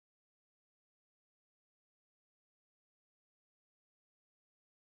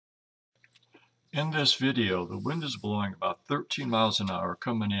In this video, the wind is blowing about 13 miles an hour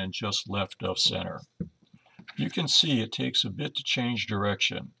coming in just left of center. You can see it takes a bit to change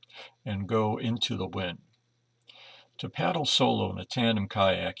direction and go into the wind. To paddle solo in a tandem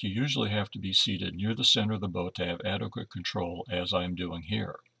kayak, you usually have to be seated near the center of the boat to have adequate control, as I am doing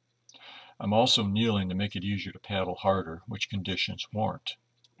here. I'm also kneeling to make it easier to paddle harder, which conditions warrant.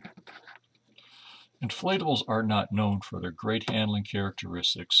 Inflatables are not known for their great handling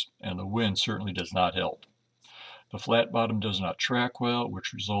characteristics, and the wind certainly does not help. The flat bottom does not track well,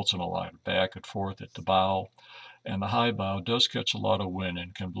 which results in a lot of back and forth at the bow, and the high bow does catch a lot of wind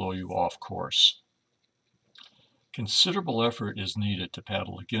and can blow you off course. Considerable effort is needed to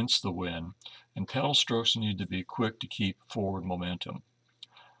paddle against the wind, and paddle strokes need to be quick to keep forward momentum.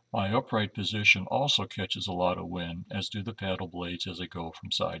 My upright position also catches a lot of wind, as do the paddle blades as I go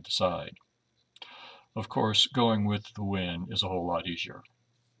from side to side. Of course, going with the wind is a whole lot easier.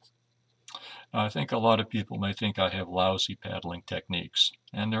 Now, I think a lot of people may think I have lousy paddling techniques,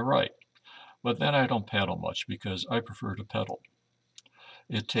 and they're right. But then I don't paddle much because I prefer to pedal.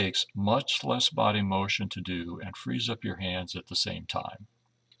 It takes much less body motion to do and frees up your hands at the same time.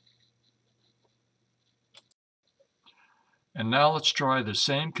 And now let's try the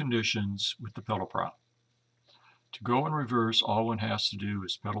same conditions with the pedal prop. To go in reverse, all one has to do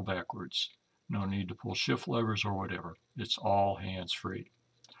is pedal backwards. No need to pull shift levers or whatever. It's all hands free.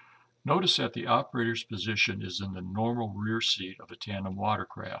 Notice that the operator's position is in the normal rear seat of a tandem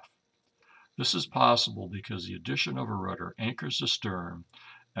watercraft. This is possible because the addition of a rudder anchors the stern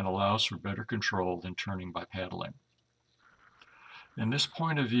and allows for better control than turning by paddling. In this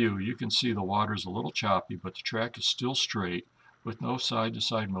point of view, you can see the water is a little choppy, but the track is still straight with no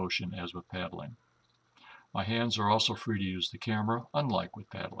side-to-side motion as with paddling. My hands are also free to use the camera, unlike with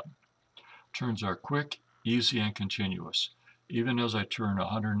paddling. Turns are quick, easy, and continuous, even as I turn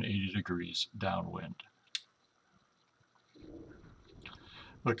 180 degrees downwind.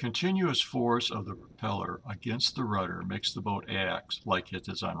 The continuous force of the propeller against the rudder makes the boat act like it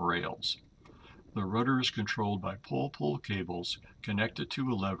is on rails. The rudder is controlled by pull-pull cables connected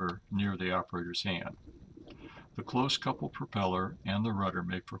to a lever near the operator's hand. The close coupled propeller and the rudder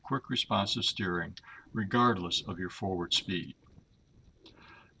make for quick responsive steering regardless of your forward speed.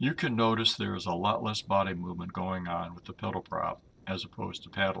 You can notice there is a lot less body movement going on with the pedal prop as opposed to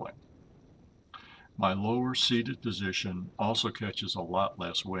paddling. My lower seated position also catches a lot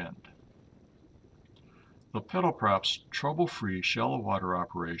less wind. The pedal prop's trouble-free shallow water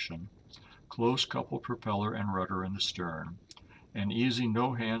operation, close coupled propeller and rudder in the stern, and easy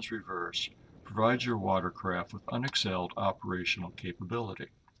no-hands reverse provides your watercraft with unexcelled operational capability.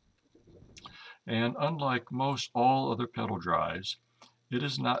 And unlike most all other pedal drives, it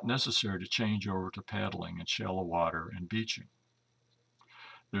is not necessary to change over to paddling in shallow water and beaching.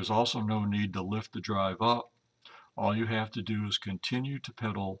 There's also no need to lift the drive up. All you have to do is continue to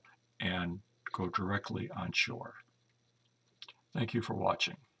pedal and go directly on shore. Thank you for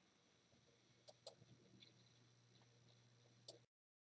watching.